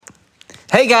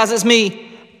Hey guys, it's me.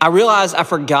 I realized I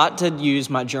forgot to use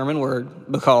my German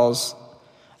word because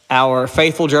our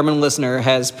faithful German listener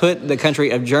has put the country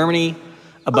of Germany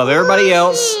above everybody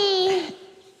else.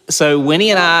 So Winnie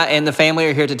and I and the family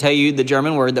are here to tell you the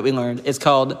German word that we learned. It's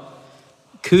called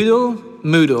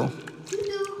Kuddelmuddel.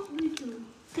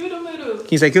 Kuddelmuddel. Can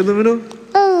you say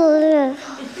Kuddelmuddel?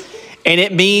 And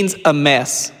it means a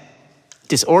mess.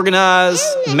 Disorganized,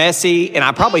 messy, and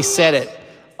I probably said it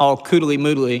all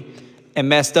koodly-moodly and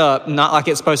messed up, not like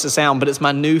it's supposed to sound, but it's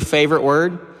my new favorite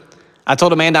word. I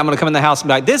told Amanda I'm going to come in the house and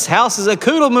be like, this house is a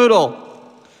Kuddelmuddel.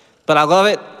 But I love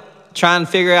it. Try and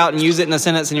figure out and use it in a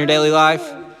sentence in your daily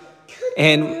life.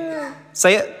 And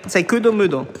say it. Say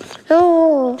Kuddelmuddel.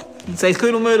 Oh. Say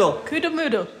Kuddelmuddel.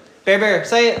 Kuddelmuddel. Bear,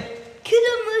 say it.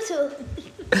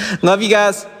 Kuddelmuddel. Love you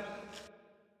guys.